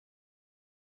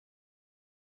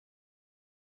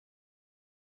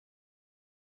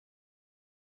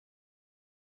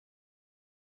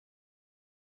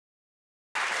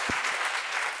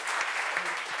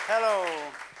Hello.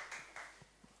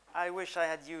 I wish I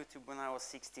had YouTube when I was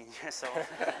 16 years old.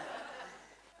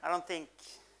 I think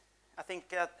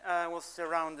that I was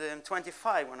around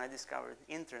 25 when I discovered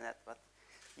internet, but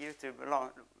YouTube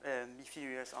a few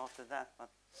years after that. But,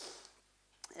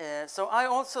 so I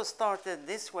also started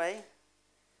this way,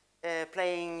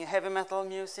 playing heavy metal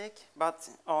music, but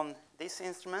on this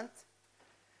instrument,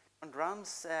 on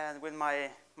drums, and with my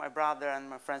brother and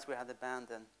my friends. We had a band,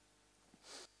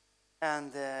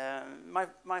 and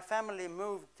my family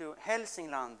moved to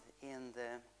Hälsingland in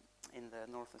the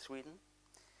north of Sweden.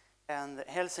 And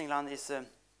Hälsingland is a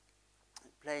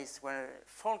place where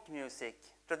folk music,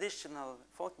 traditional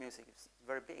folk music, is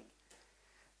very big.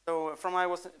 So from I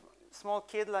was a small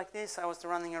kid like this, I was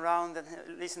running around and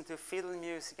listening to fiddle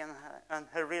music and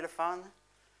had really fun.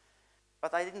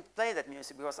 But I didn't play that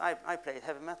music because I played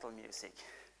heavy metal music.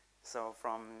 So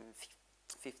from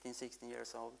 15, 16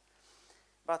 years old.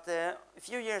 But after a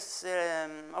few years,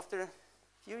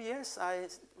 I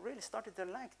really started to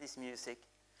like this music.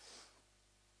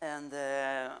 And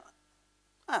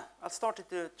I started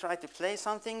to try to play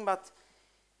something, but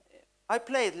I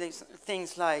played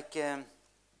things like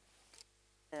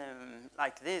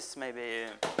this, maybe,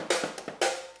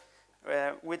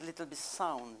 with a little bit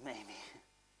sound, maybe.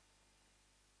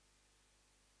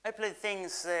 I played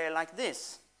things like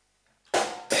this.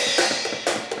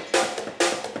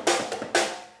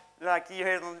 Like you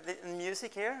hear the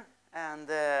music here, and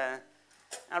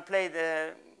I played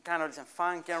kind of some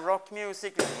funk and rock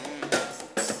music.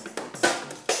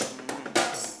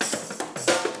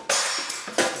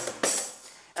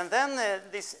 And then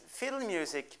this fiddle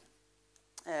music,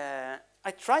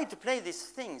 I tried to play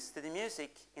these things to the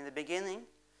music in the beginning,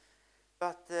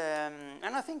 but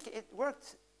and I think it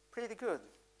worked pretty good.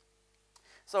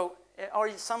 So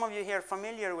are some of you here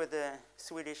familiar with the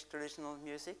Swedish traditional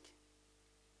music?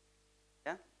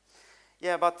 Yeah?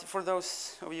 Yeah, but for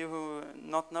those of you who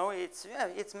not know, it's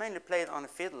mainly played on a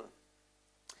fiddle.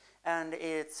 And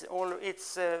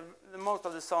most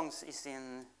of the songs is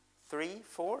in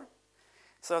 3/4.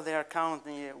 So they are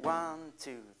counting 1,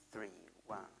 2, 3,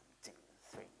 1, 2,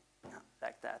 3,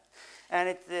 like that.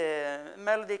 And the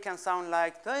melody can sound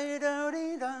like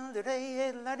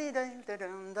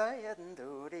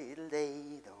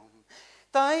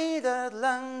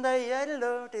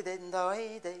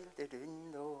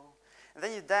and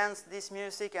then you dance this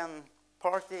music and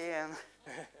party and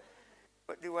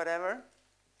do whatever.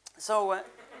 So,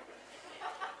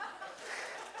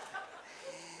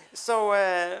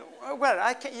 well,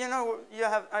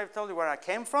 I've told you where I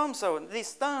came from. So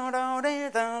this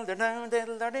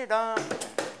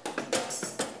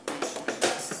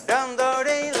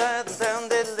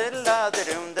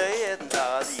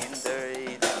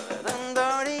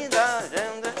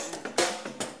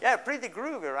yeah, pretty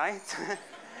groovy, right?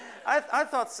 I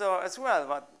thought so as well,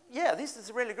 but yeah, this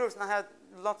is really groovy. And I had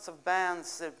lots of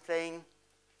bands playing.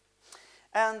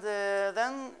 And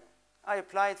then I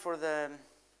applied for the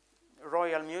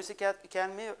Royal Music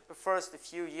Academy. First, a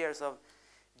few years of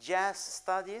jazz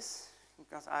studies,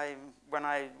 because when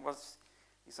I was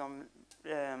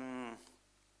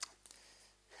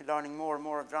learning more and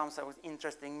more drums, I was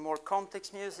interested in more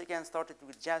context music and started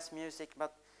with jazz music.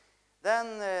 But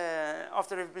then,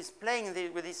 after I've been playing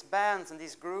with these bands and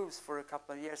these grooves for a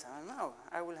couple of years, I don't know,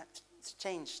 I will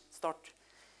change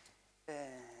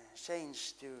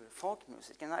to folk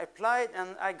music. And I applied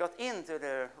and I got into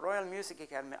the Royal Music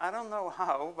Academy. I don't know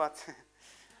how, but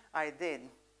I did.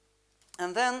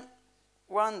 And then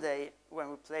one day when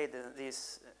we played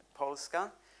this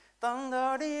Polska, the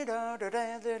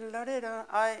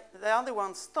other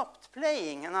one stopped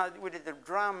playing, and we did a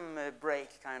drum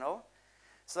break, kind of.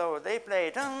 So they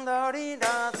played, no,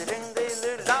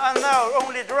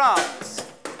 only drums.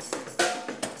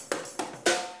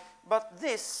 But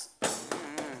this,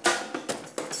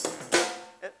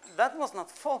 that was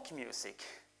not folk music.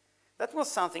 That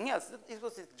was something else. It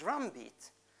was a drum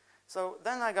beat. So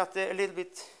then I got a little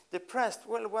bit depressed.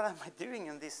 Well, what am I doing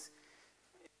in this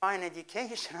fine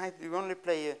education? I do only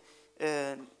play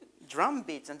drum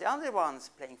beats, and the other one's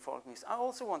playing folk music. I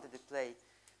also wanted to play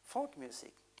folk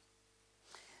music.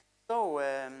 So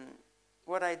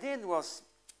what I did was,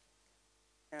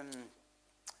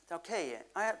 okay,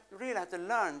 I really had to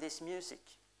learn this music.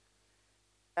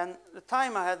 And the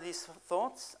time I had these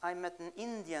thoughts, I met an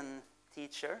Indian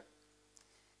teacher,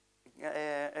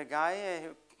 a guy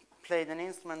who played an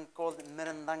instrument called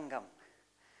mridangam.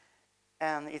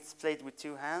 And it's played with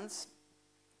 2 hands.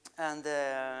 And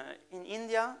in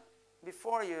India,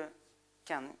 before you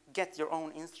can get your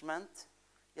own instrument,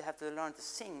 you have to learn to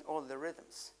sing all the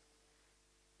rhythms.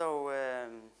 So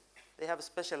they have a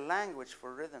special language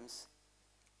for rhythms.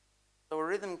 So a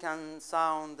rhythm can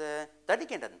sound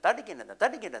da-di-gi-da, da-di-gi-da,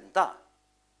 da-di-gi-da, da.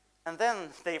 And then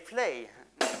they play.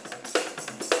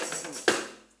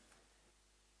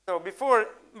 So before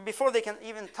they can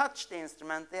even touch the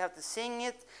instrument, they have to sing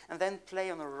it and then play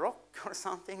on a rock or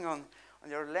something on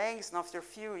your legs. And after a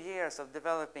few years of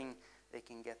developing, they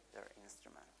can get their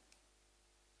instrument.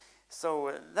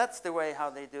 So that's the way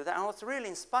how they do that. I was really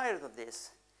inspired of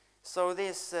this. So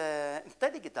this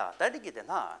da-di-gi-da,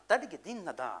 da-di-gi-da,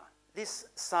 da-di-gi-din-da, these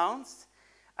sounds,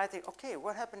 I think, okay,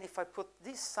 what happened if I put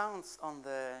these sounds on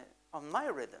my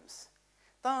rhythms?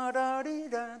 So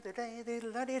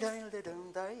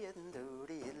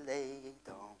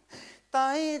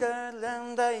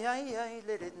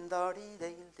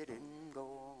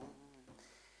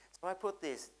I put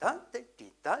this.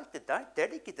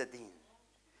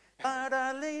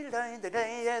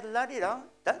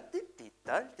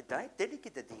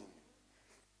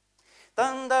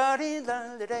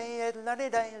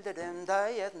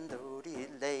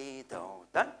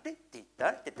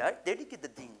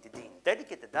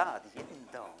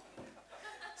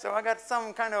 So I got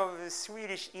some kind of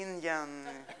Swedish Indian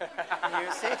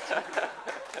music.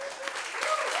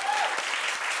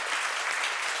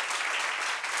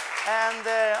 And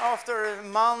after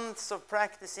months of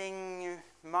practicing,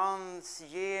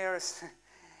 years,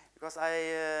 because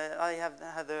I have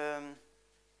had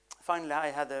finally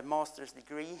I had a master's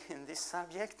degree in this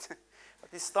subject.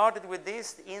 But it started with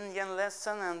this, the Indian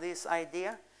lesson and this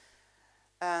idea.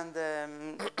 And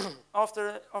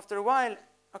after a while,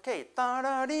 okay,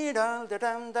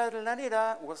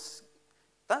 was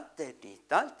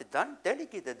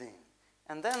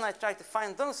and then I tried to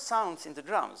find those sounds in the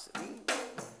drums.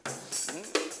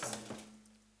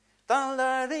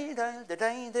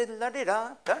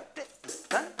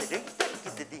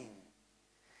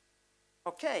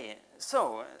 Okay,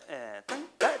 so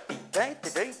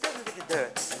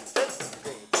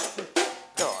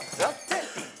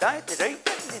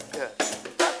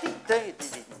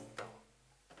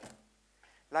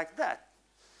like that.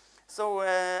 So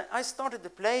I started to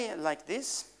play like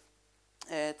this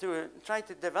to try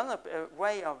to develop a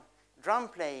way of drum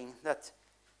playing that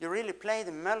you really play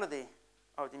the melody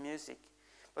of the music.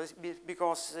 But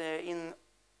because in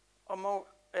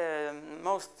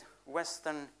most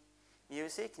Western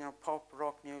music, you know, pop,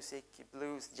 rock music,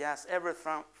 blues, jazz,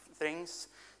 everything,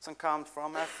 some comes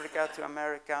from Africa to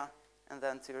America and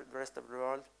then to the rest of the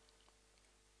world.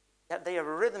 Yeah, they have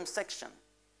a rhythm section.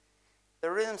 The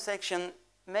rhythm section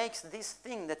makes this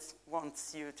thing that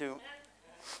wants you to.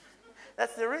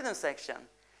 That's the rhythm section,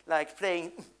 like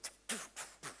playing.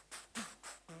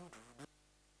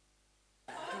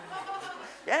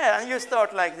 Yeah, and you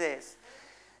start like this.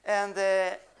 And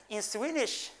in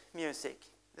Swedish music,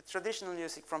 the traditional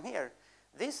music from here,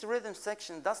 this rhythm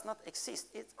section does not exist.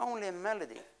 It's only a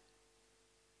melody.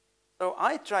 So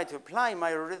I tried to apply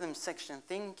my rhythm section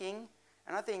thinking,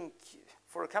 and I think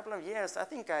for a couple of years, I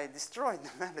think I destroyed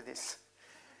the melodies.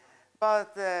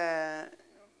 But,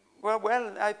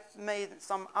 well, I made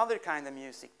some other kind of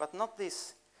music, but not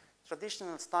this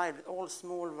traditional style with all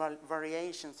small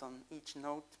variations on each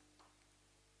note.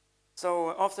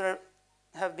 So after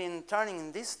have been turning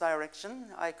in this direction,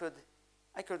 I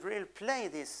could really play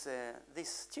these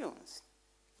tunes.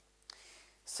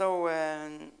 So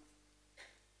I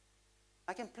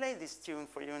can play this tune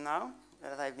for you now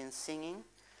that I've been singing.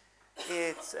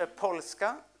 It's a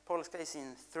polska. Polska is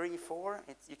in 3/4.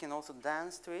 You can also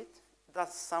dance to it.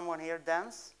 Does someone here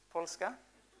dance polska?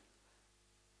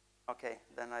 Okay,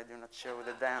 then I do not show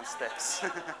the dance steps.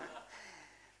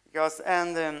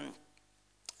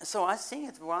 So I sing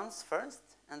it once first,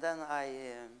 and then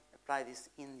I apply this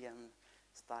Indian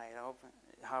style of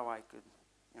how I could,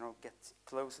 you know, get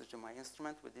closer to my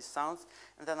instrument with these sounds,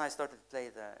 and then I started to play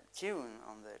the tune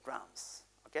on the drums.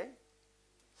 Okay.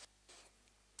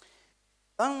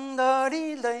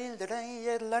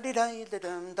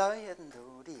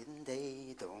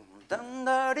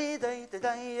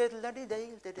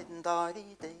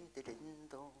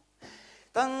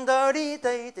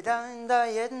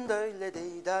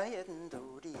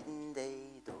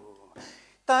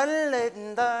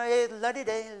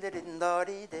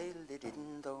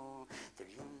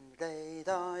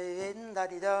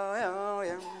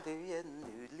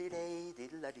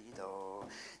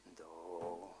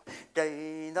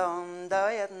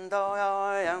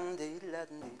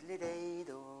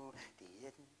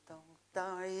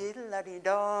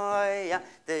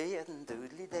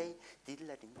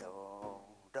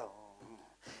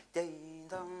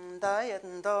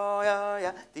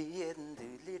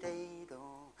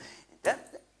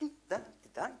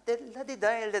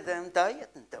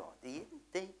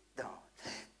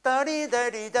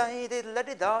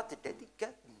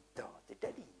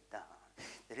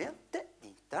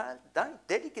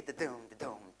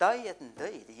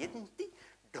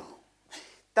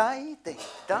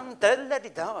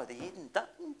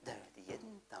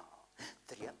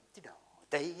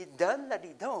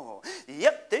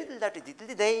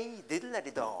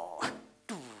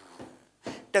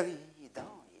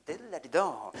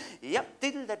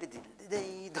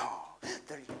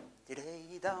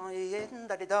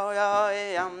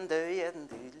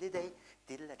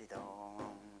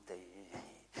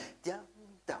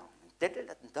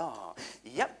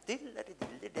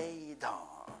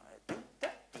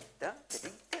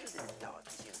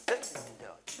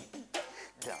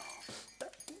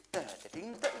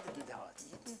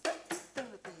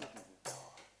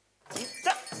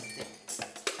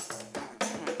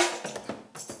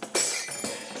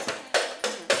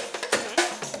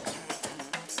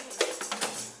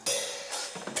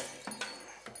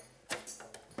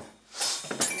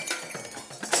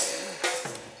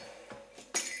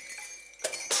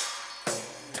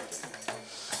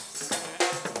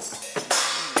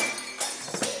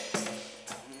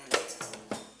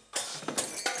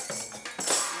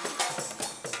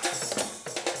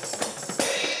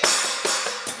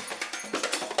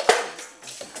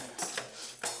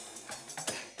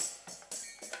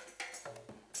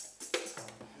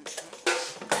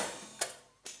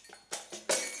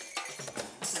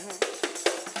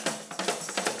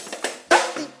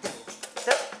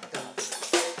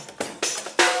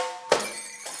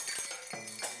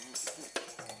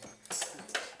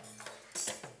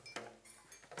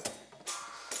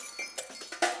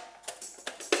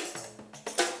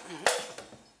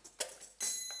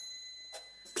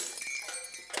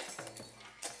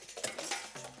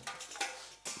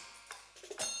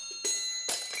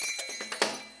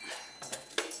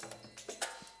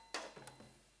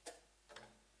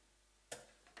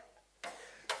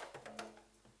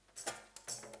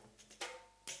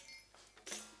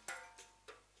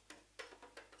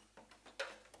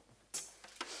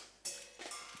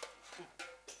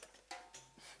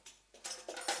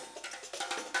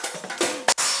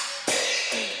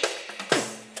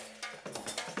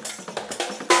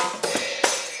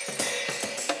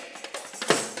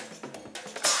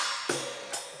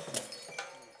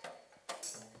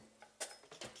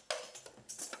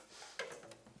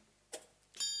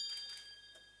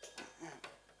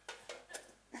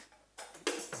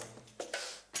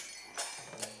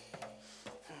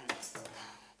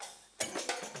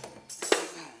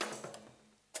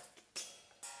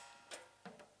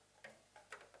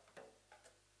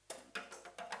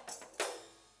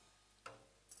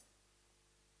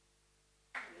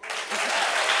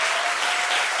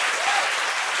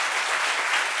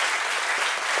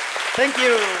 Thank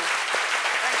you.